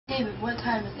David, what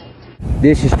time is it?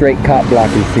 This is straight cop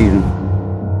blocking season.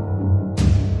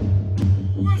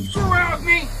 You wanna screw around with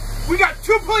me? We got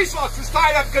 2 police officers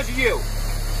tied up because of you.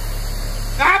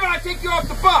 Now how about I take you off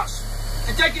the bus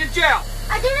and take you to jail?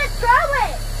 I didn't throw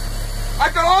it.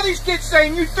 I've got all these kids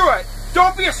saying you threw it.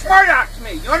 Don't be a smartass to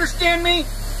me. You understand me?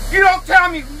 You don't tell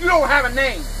me you don't have a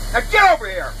name. Now get over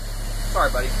here.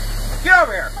 Sorry, buddy. Get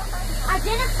over here. I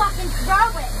didn't fucking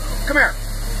throw it. Come here.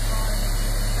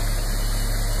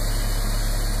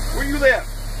 Where do you live?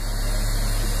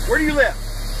 Where do you live?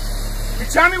 You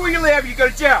tell me where you live, you go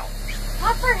to jail.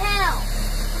 Upper Hill.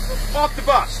 Off the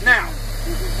bus, now.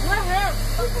 What hill?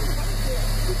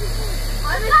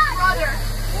 I'm his brother.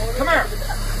 Come here.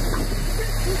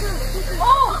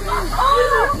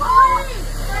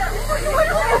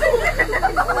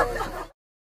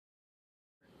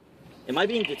 Am I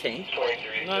being detained?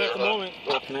 Not at the moment.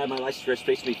 Well, can I have my license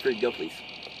registration to be free to go, please?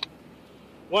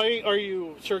 Why are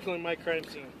you circling my crime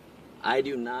scene? I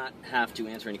do not have to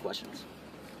answer any questions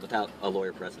without a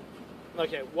lawyer present.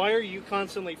 Okay, why are you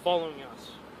constantly following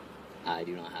us? I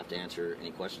do not have to answer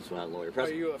any questions without a lawyer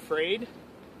present. Are you afraid?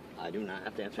 I do not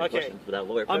have to answer any Okay. questions without a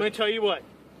lawyer present. I'm going to tell you what.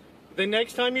 The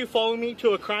next time you follow me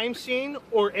to a crime scene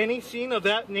or any scene of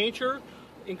that nature,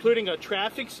 including a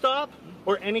traffic stop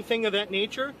or anything of that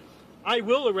nature, I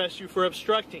will arrest you for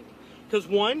obstructing. Because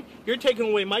one, you're taking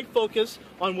away my focus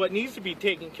on what needs to be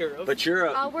taken care of. But you're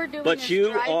All we're doing but is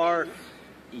you driving.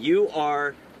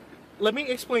 are Let me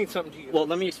explain something to you. well,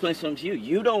 let me explain something to you.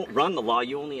 You don't run the law,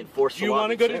 you only enforce Do the you law.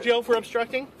 want to go to jail for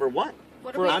obstructing? For what?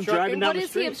 What For are we, I'm driving down what the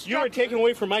is he street. You are obstructing? taking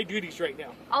away from my duties right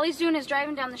now. All he's doing is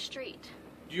driving down the street.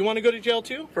 Do you want to go to jail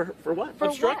too? For what? For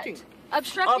Obstructing. What?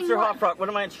 Obstructing Officer what? Hopfrock, what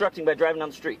am I instructing by driving down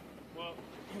the street? Well,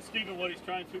 Stephen, what he's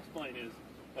trying to explain is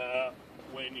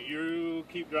when you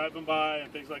keep driving by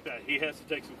and things like that, he has to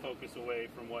take some focus away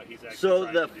from what he's actually So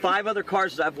trying the to do. 5 other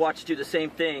cars that I've watched do the same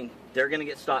thing, they're going to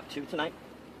get stopped too tonight?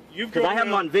 You've Because drove I have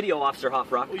them around- on video, Officer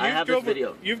Hopfrock. Well, I you've have this drove-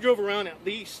 video. You've drove around at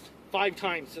least 5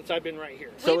 times since I've been right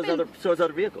here. So We've is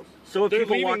other vehicles. So have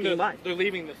people walking by. They're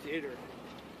leaving the theater.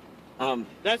 Um,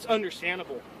 That's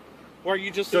understandable. Or are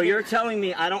you just? so you're telling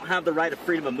me I don't have the right of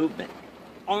freedom of movement?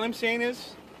 All I'm saying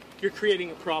is, you're creating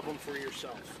a problem for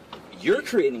yourself. You're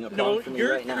creating a problem No, for me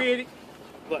you're right now. creating.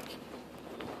 Look.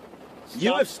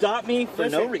 You have stopped me for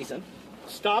no Listen. reason.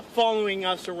 Stop following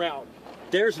us around.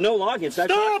 There's no logins.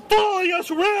 Stop following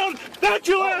us around! That's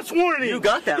your last warning! you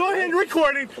got that, Go right? ahead and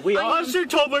record it. We are. Officer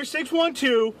Tobler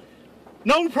 612,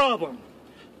 no problem.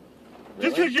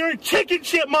 Just because you're a chicken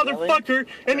shit motherfucker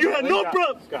and you have no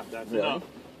problem. Scott, that's Really? enough.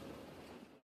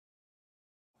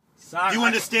 Sir, Do you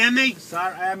understand me? Sir,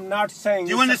 I am not saying.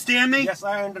 Do you this, sir. understand me? Yes,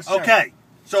 I understand. Okay,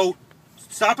 so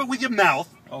stop it with your mouth.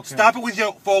 Okay. Stop it with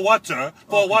your for what, sir?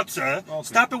 For Okay. what, sir? Okay.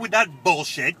 Stop it with that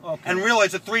bullshit Okay. and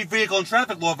realize the 3 vehicle and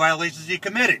traffic law violations you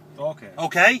committed. Okay.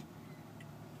 Okay?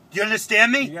 Do you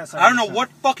understand me? Yes, I I don't know understand. what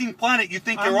fucking planet you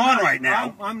think I'm you're on not- right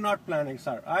now. I'm not planning,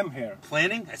 sir. I'm here.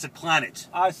 Planning? I said planet.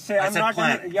 I say I I'm said not.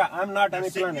 planet. Yeah, I'm not any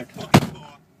Sit in planet. your fucking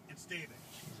car and stay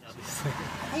there.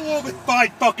 Pull over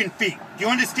 5 fucking feet. Do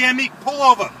you understand me? Pull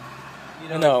over.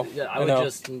 No, I I would know.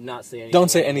 just not say anything.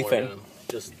 Don't say more anything. to him.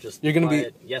 Just You're gonna be-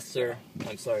 quiet. Yes, sir.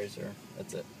 I'm sorry, sir.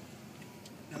 That's it.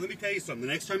 Now let me tell you something.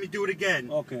 The next time you do it again,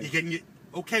 Okay. you're getting your...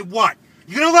 Okay, what?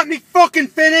 You gonna let me fucking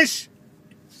finish?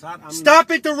 Sir, I'm.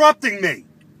 Stop interrupting me.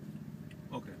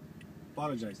 Okay.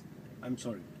 Apologize. I'm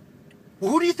sorry.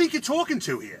 Well, who do you think you're talking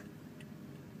to here?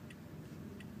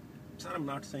 Sir, I'm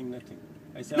not saying nothing.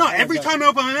 I said. No, every time I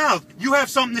open my mouth, you have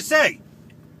something to say.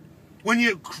 When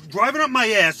you're driving up my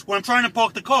ass when I'm trying to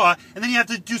park the car, and then you have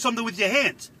to do something with your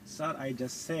hands. Sir, I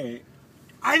just say.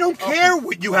 I don't care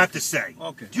what you have to say.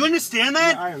 Okay. Do you understand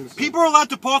that? Yeah, I understand. People are allowed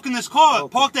to park in this car,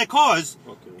 Okay. park their cars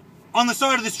Okay. on the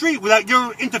side of the street without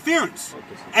your interference.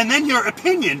 Okay, sir. And then your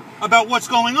opinion about what's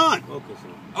going on. Okay,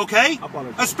 sir. Okay?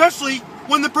 Apologize. Especially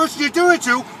when the person you're doing it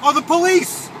to are the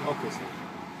police. Okay, sir.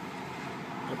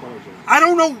 I apologize. I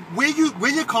don't know where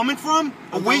you're coming from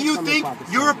or I'm where not you coming think from,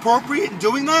 sir. you're appropriate in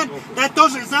doing that. Okay. That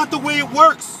doesn't. It's not the way it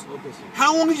works. Okay, sir.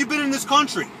 How long have you been in this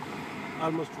country?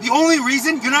 Almost. The only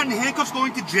reason you're not in handcuffs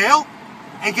going to jail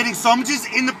and getting summonses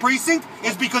in the precinct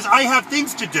is because I have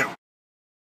things to do.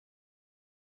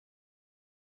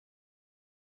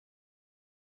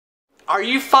 Are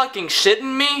you fucking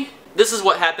shitting me? This is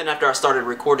what happened after I started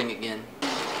recording again.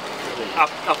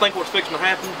 I think what's fixing to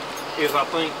happen is I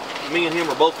think me and him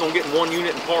are both going to get in one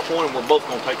unit and park one, and we're both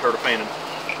going to take her to Fannin.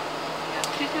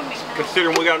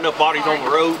 Considering we got enough bodies on the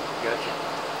road. Gotcha.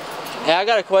 Hey, I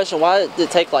got a question. Why did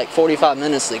it take like 45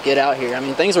 minutes to get out here? I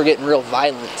mean, things were getting real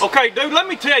violent. Okay, dude, let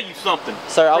me tell you something.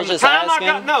 Sir, I was just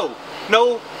asking.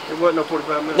 No. It wasn't no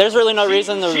 45 minutes. There's really no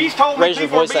reason to she's told me raise your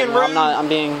people are voice at being me. rude. I'm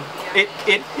being.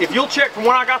 If you'll check from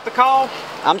when I got the call,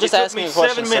 I'm just asking a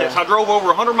question, it took me 7 minutes. sir. I drove over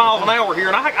 100 miles an hour here,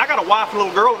 and I got a wife and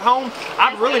little girl at home.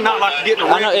 I'd really not like to get in a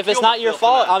wreck. I know, if it's not your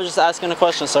fault, I'm just asking a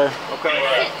question, sir.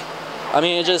 Okay. I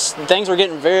mean, it just, things were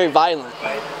getting very violent.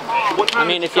 What time I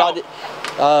mean, did if you y'all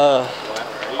call?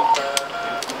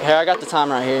 Here, I got the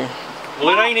time right here.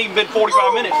 Well, it ain't even been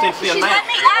 45 minutes since then now. Let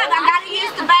me up. I gotta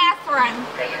use the bathroom.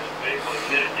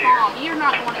 Mom, you're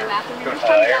not going to the bathroom. You're just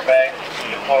trying to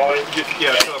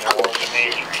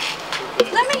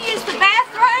Let me use the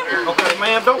bathroom. Okay,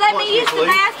 ma'am, don't Let punch me use the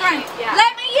please. bathroom.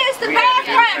 Let me use the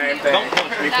bathroom. Don't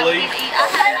punch me, please.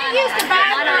 Let me use the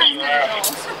bathroom.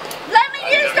 Let me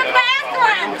use the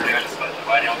bathroom.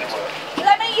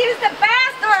 Let me use the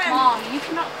bathroom. Mom, you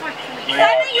cannot punch me.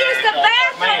 Let me use the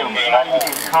bathroom. Ma'am,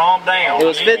 calm down. It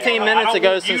was 15 minutes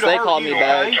ago since they called me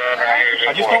back.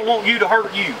 I just don't want you to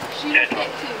hurt you. She was hit too.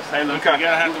 Hey, look, I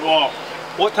gotta have to walk.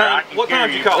 What time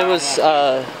did you call? It was,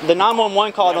 the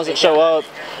 911 call doesn't show up.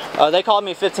 They called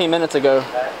me 15 minutes ago.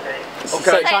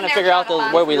 Okay. Trying to figure out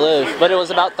where we live. But it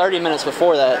was about 30 minutes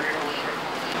before that.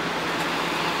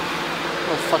 I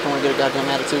don't fucking want to get a goddamn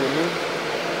attitude with me.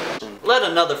 Let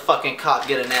another fucking cop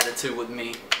get an attitude with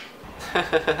me.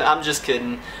 I'm just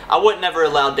kidding. I would never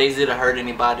allow Daisy to hurt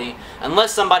anybody.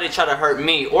 Unless somebody try to hurt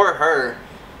me or her,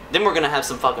 then we're gonna have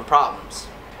some fucking problems.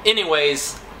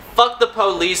 Anyways, fuck the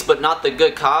police but not the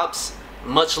good cops.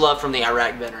 Much love from the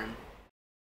Iraq veteran.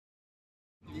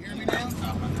 You hear me now?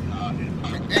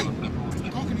 Hey,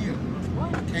 I'm talking to you.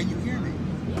 Can you hear me?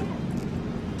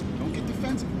 Don't get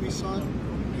defensive with me, son.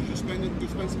 Because you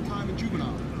spend some time in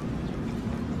juvenile.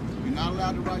 You're not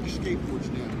allowed to ride your skateboards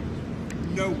now.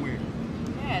 Nowhere.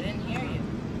 Yeah, I didn't hear you.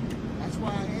 That's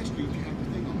why I asked you if you have the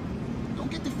thing on. Don't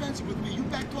get defensive with me. You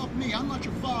backed off me. I'm not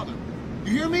your father.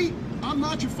 You hear me? I'm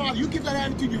not your father. You give that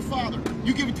attitude to your father.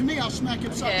 You give it to me, I'll smack you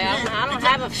upside your head. I don't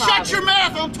have a father. Shut your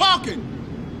mouth, I'm talking.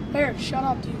 Here, shut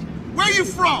up, dude. Where are you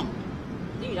from?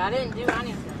 Dude, I didn't do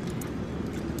anything.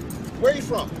 Where are you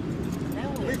from?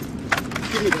 Nowhere.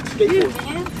 Give me that skateboard.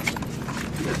 Man.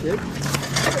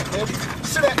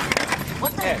 Sit down.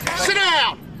 What the heck? Sit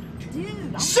down.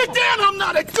 Dude, Sit down, I'm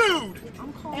not a dude.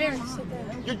 I'm calling Aaron, sit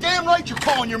down. You're damn right you're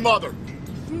calling your mother.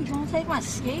 Dude, don't take my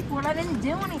skateboard. I didn't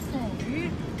do anything,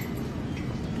 dude.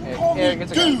 You call me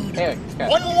dude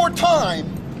one more time.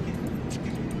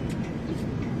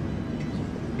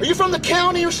 Are you from the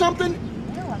county or something?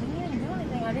 No, I didn't even do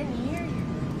anything. I didn't hear you.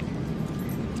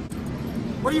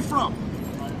 Where are you from?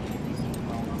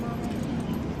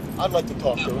 I'd like to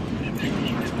talk to her. Dude,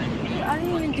 I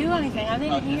didn't even do anything. I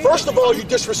didn't hear First of all, you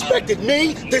disrespected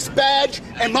me, this badge,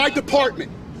 and my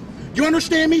department. You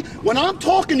understand me? When I'm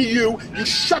talking to you, you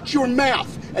shut your mouth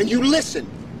and you listen.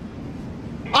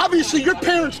 Obviously, your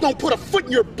parents don't put a foot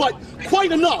in your butt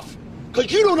quite enough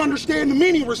because you don't understand the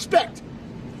meaning of respect.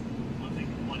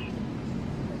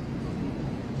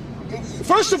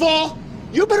 First of all,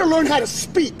 you better learn how to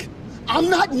speak. I'm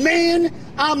not man,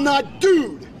 I'm not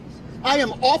dude. I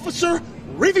am Officer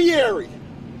Riviere.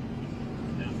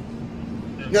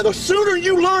 Now, the sooner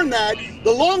you learn that,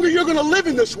 the longer you're going to live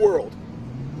in this world.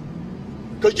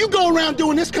 Because you go around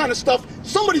doing this kind of stuff,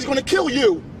 somebody's going to kill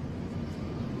you.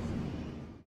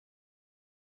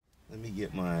 Let me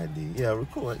get my ID. Yeah,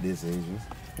 record this, Adrian.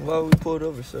 Why we pulled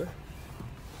over, sir?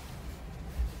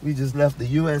 We just left the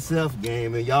USF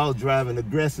game and y'all driving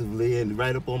aggressively and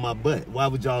right up on my butt. Why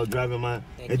would y'all driving my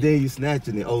then you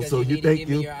snatching it? Oh, so you think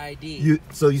you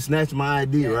snatched my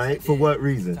ID, yes, right? For what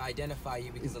reason? To identify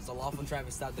you because it's a lawful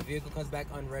traffic stop. The vehicle comes back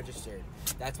unregistered.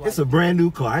 That's why it's a brand new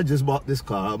car. I just bought this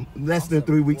car less than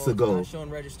 3 weeks ago. It's not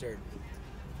showing registered.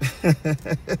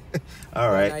 All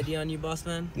right. An ID on you, boss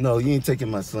man? No, you ain't taking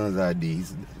my son's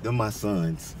IDs. They're my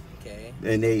sons. Okay.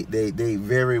 And they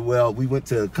very well. We went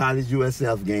to a college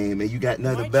USF game, and you got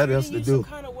nothing better else to do. Some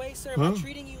kind of way, sir? Huh? Am I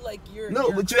treating you like you're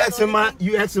But you asking my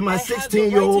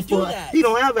 16-year-old for he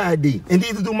don't have ID, and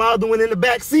neither do my other one in the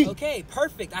back seat. Okay,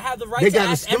 perfect. I have the right They to got a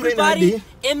ask student everybody ID.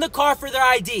 in the car for their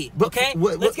ID. Okay,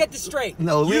 let's get this straight.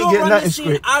 No, we you ain't don't getting run nothing this scene,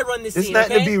 straight. I run this It's scene.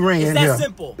 nothing Okay? to be ran It's that here.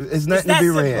 simple. It's nothing to be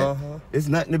ran. It's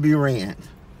nothing to be ran.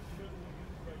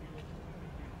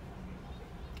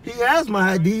 He has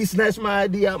my ID. He snatched my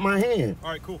ID out my hand.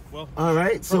 All right, cool. Well. All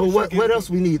right. So what else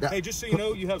we need? Hey, just so you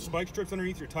know, you have spike strips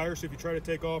underneath your tires. So if you try to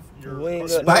take off your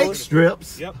spike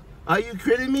strips. Yep. Are you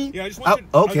kidding me? Yeah, I just want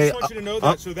you to know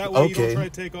that, so that way you don't try to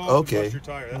take off and bust your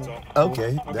tire. That's all.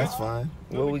 Okay, that's fine.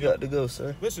 Where we got to go,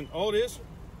 sir? Listen, all it is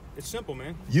It's simple,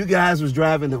 man. You guys was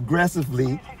driving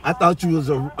aggressively. I thought you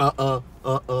was a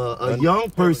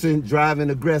young person driving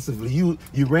aggressively. You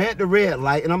ran the red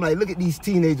light, and I'm like, look at these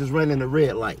teenagers running the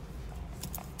red light.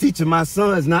 Teaching my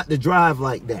sons not to drive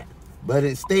like that. But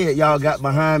instead, y'all got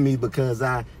behind me because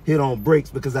I hit on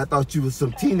brakes because I thought you was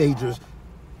some teenagers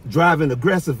driving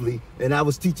aggressively, and I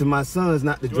was teaching my sons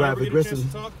not to drive aggressively.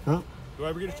 Huh? Do I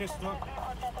ever get a chance to talk?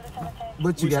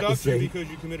 What you got to say? You because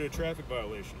you committed a traffic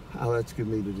violation. How that you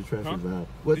committed a traffic violation?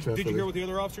 What traffic? Did you hear what the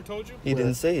other officer told you? He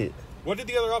didn't say it. What did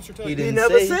the other officer tell you? He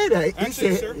never said that.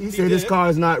 He said his car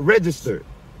is not registered.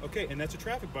 Okay, and that's a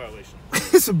traffic violation.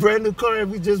 It's a brand new car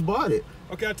and we just bought it.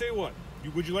 Okay, I'll tell you what.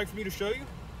 Would you like for me to show you?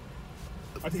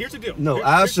 Here's the deal. No,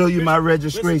 I'll show you my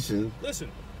registration.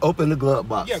 Listen. Open the glove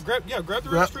box. Yeah, grab the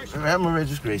registration. Grab my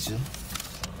registration.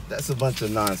 That's a bunch of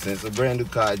nonsense. A brand new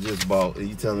car I just bought and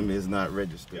you telling me it's not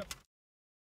registered. Yep.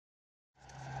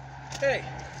 Hey.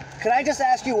 Can I just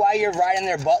ask you why you're riding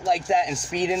their butt like that and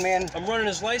speeding, man? I'm running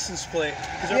his license plate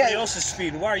because everybody else is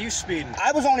speeding. Why are you speeding?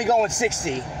 I was only going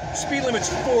 60. Speed limit's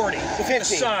 40. 50. The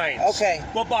signs. Okay.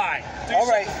 Bye-bye. Do All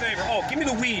yourself a favor. Oh, give me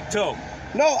the weed, too.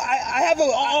 No, I have a...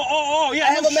 yeah,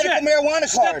 I have a medical marijuana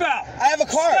card. Step out. I have a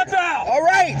card. Step out. All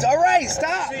right,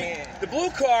 stop. See, the blue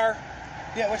car...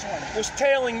 Yeah, which one? ...was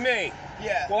tailing me.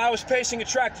 Yeah. While I was pacing a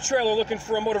tractor-trailer looking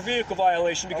for a motor vehicle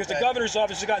violation because the governor's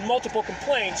office has gotten multiple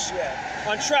complaints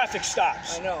on traffic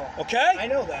stops. I know. Okay? I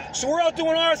know that. So we're out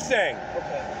doing our thing.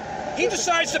 Okay. He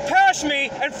decides to pass me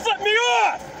and flip me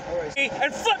off. All right.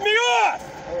 And flip me off.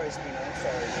 All right, Spino, I'm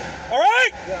sorry. Man. All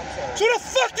right? Yeah, I'm sorry. So who the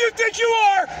fuck do you think you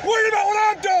are worried about what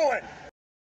I'm doing?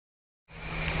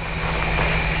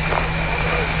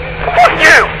 Fuck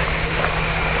you!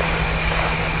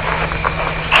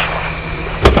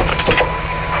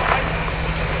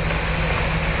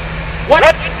 What?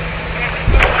 What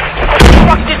the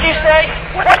fuck did you say?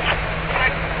 What?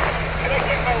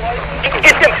 You can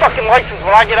get them fucking license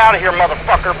when I get out of here,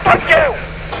 motherfucker. Fuck you!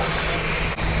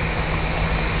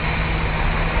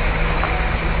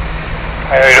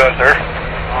 How are you doing, sir?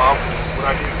 What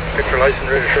I do? Get your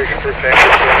license registration for family.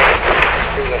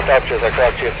 He was going to stop you as I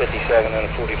clocked you at 57 and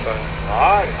a 45.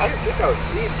 I didn't think I was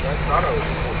speeding. I thought I was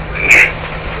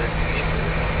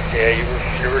Yeah,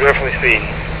 you were definitely speeding.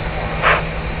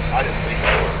 I didn't think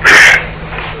I was.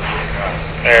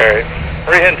 Alright.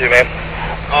 Where are you heading to, man?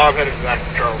 I'm headed back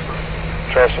to Charleston.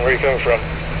 Charleston, where are you coming from?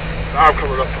 I'm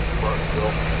coming up from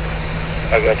Martinsville.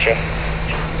 I gotcha.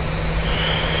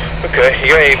 Okay,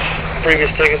 you got any previous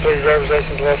tickets on your driver's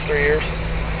license the last 3 years?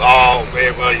 Oh,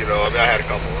 man, well, you know, I mean, I had a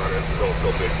couple run-ins. No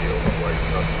big deal. Like,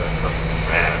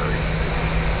 nothing bad or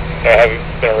anything. Have you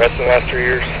been arrested in the last 3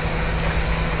 years?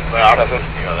 Well, nothing.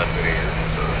 You know, that's been a year.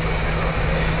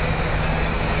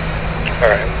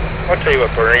 Alright. I'll tell you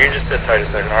what, partner. You just sit tight a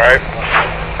second, alright?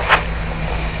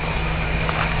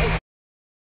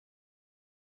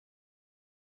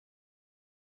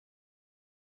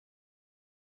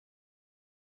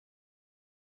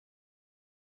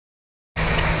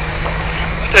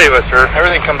 I'll tell you what, sir.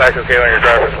 Everything come back okay on your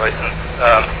driver's license.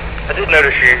 I did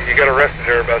notice you got arrested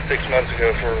there about 6 months ago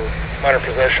for minor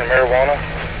possession of marijuana.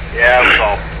 Yeah, it was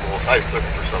all cool. I was looking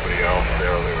for somebody else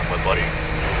there. They were my buddy.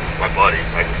 I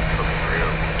just took it for him.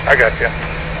 I got you.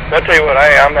 I'll tell you what,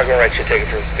 I'm not going to write you a ticket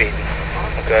for speeding.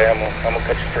 Okay, I'm gonna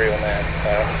cut you free on that.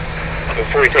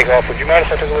 Before you take off, would you mind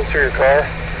if I took a look through your car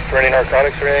for any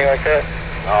narcotics or anything like that?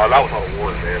 That was out of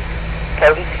warrant, man.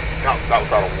 Pardon? No, that was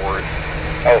out of warrant.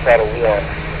 That was out of warrant.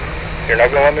 You're not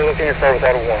going to let me look in your car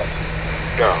without a warrant?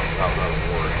 No, that was out of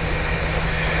warrant.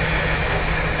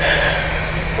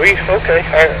 Okay,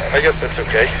 I guess that's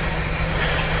okay.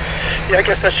 Yeah, I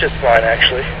guess that's just fine,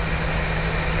 actually.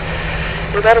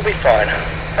 Well, that'll be fine.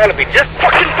 That'll be just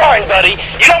fucking fine, buddy.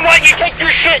 You know what? You take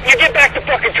your shit and you get back to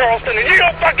fucking Charleston and you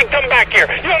don't fucking come back here.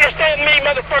 You understand me,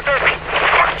 motherfucker?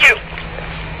 Fuck you!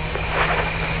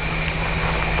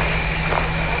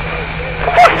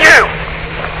 Fuck you!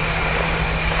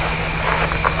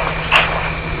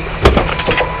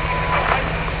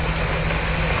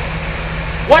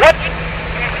 What? What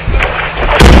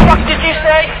the fuck did you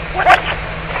say? What?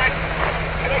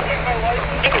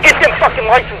 You can get them fucking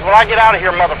license when I get out of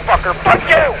here, motherfucker. Fuck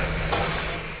you!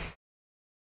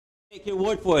 Take your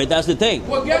word for it, that's the thing.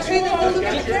 Well, guess what?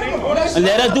 And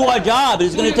let us do our job.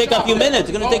 It's going to take a few minutes.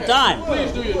 It's going to take time.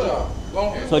 Please do your job.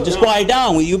 So just quiet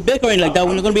down. When you bickering like that,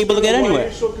 we're not going to be able to get anywhere.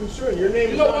 You're so concerned. Your name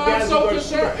is why I'm so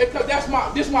concerned? Because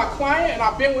this is my client, and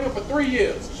I've been with him for 3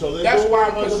 years. So that's why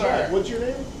I'm concerned. What's your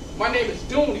name? My name is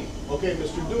Dooney. Okay,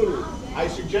 Mr. Dooney, I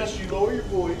suggest you lower your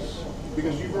voice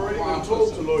Because you've already been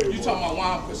told to lower your voice. You talking about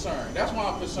why I'm concerned. That's why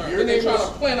I'm concerned. Your They're name trying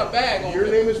to plant a bag on Your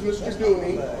me. name is Mr.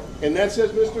 Dooney, and that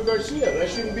says Mr. Garcia. That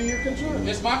shouldn't be your concern.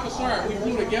 It's my concern. We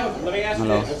flew together. Let me ask you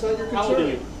That's this. not your How old are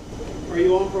concern. you? Are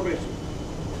you on probation?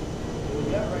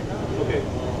 Yeah, right now. Okay,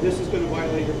 this is going to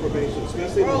violate your probation. It's going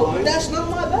to say the Bro, line. that's not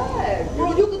my bag.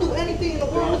 Bro, you can do anything in the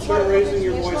world Don't to try start to raising convince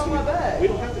your me it's voice not to me. my bag. We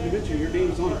don't have to convince you. Your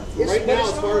name's on it. It's- Right but now, it's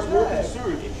as not far as my we're bag.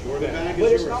 concerned, the bag But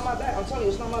is it's yours. not my bag. I'm telling you,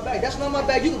 it's not my bag. That's not my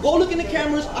bag. You can go look in the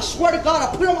cameras. I swear to God,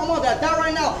 I put it on my mother. I die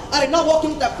right now. I did not walk in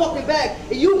with that fucking bag.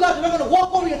 And you guys are not gonna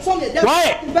walk over me and tell me that that's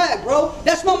my fucking bag, bro.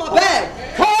 That's not my bag.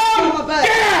 That's not my bag.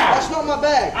 That's not my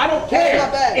bag. I don't care.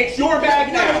 That's my bag. It's your bag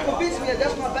You're not now. gonna convince me that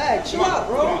that's my bag. Chill out,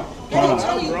 bro. I'm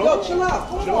telling you, yo, chill out.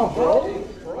 Come on, bro.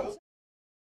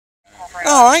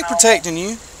 No, I ain't protecting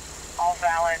you. All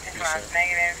valid, 6 miles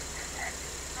negative.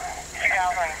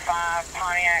 2005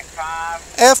 Pontiac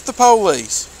 5. F the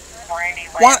police. Randy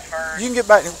Why? Lansford. You can get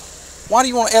back. Why do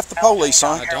you want to F the police,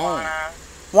 son? I don't.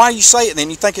 Why you say it then?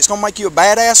 You think it's gonna make you a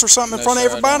badass or something in front of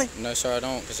everybody? No, sir, I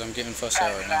don't, because I'm getting fussed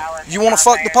out right now. You want to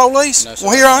fuck the police? No, sir,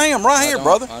 Well, here I am, right here, don't.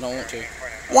 brother. I don't want to.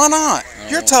 Why not?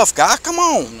 You're a tough guy. Come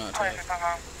on. I'm not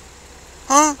tough.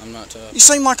 Huh? I'm not tough. You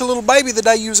seemed like a little baby the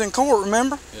day you was in court,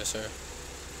 remember? Yes, sir.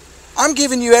 I'm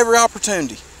giving you every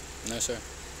opportunity. No, sir.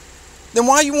 Then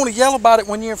why you want to yell about it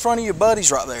when you're in front of your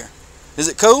buddies right there? Is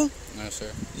it cool? No, sir.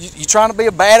 You trying to be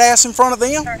a badass in front of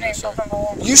them? No, sir.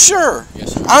 You sure?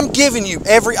 Yes, sir. I'm giving you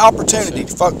every opportunity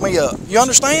to fuck me up. You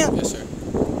understand? Yes, sir.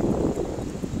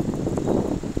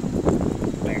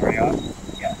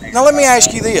 Now let me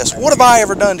ask you this. What have I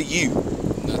ever done to you?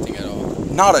 Nothing at all.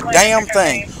 Not a damn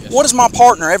thing. What has my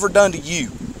partner ever done to you?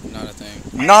 Not a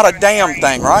thing. Not a damn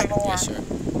thing, right? Yes, sir.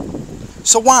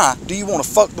 So why do you want to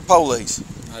fuck the police?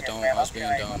 I don't. I was being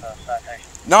dumb.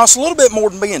 No, it's a little bit more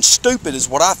than being stupid is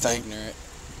what I think. Ignorant.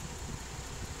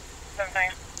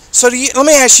 So let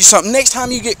me ask you something. Next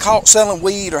time you get caught selling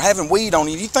weed or having weed on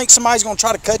you, do you think somebody's going to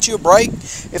try to cut you a break?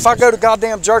 If I go to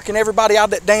goddamn jerking everybody out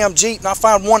of that damn Jeep and I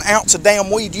find 1 ounce of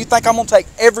damn weed, do you think I'm going to take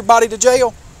everybody to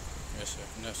jail? Yes, sir.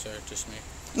 No, sir. Just me.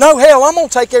 No, hell, I'm going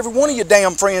to take every one of your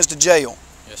damn friends to jail.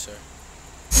 Yes, sir.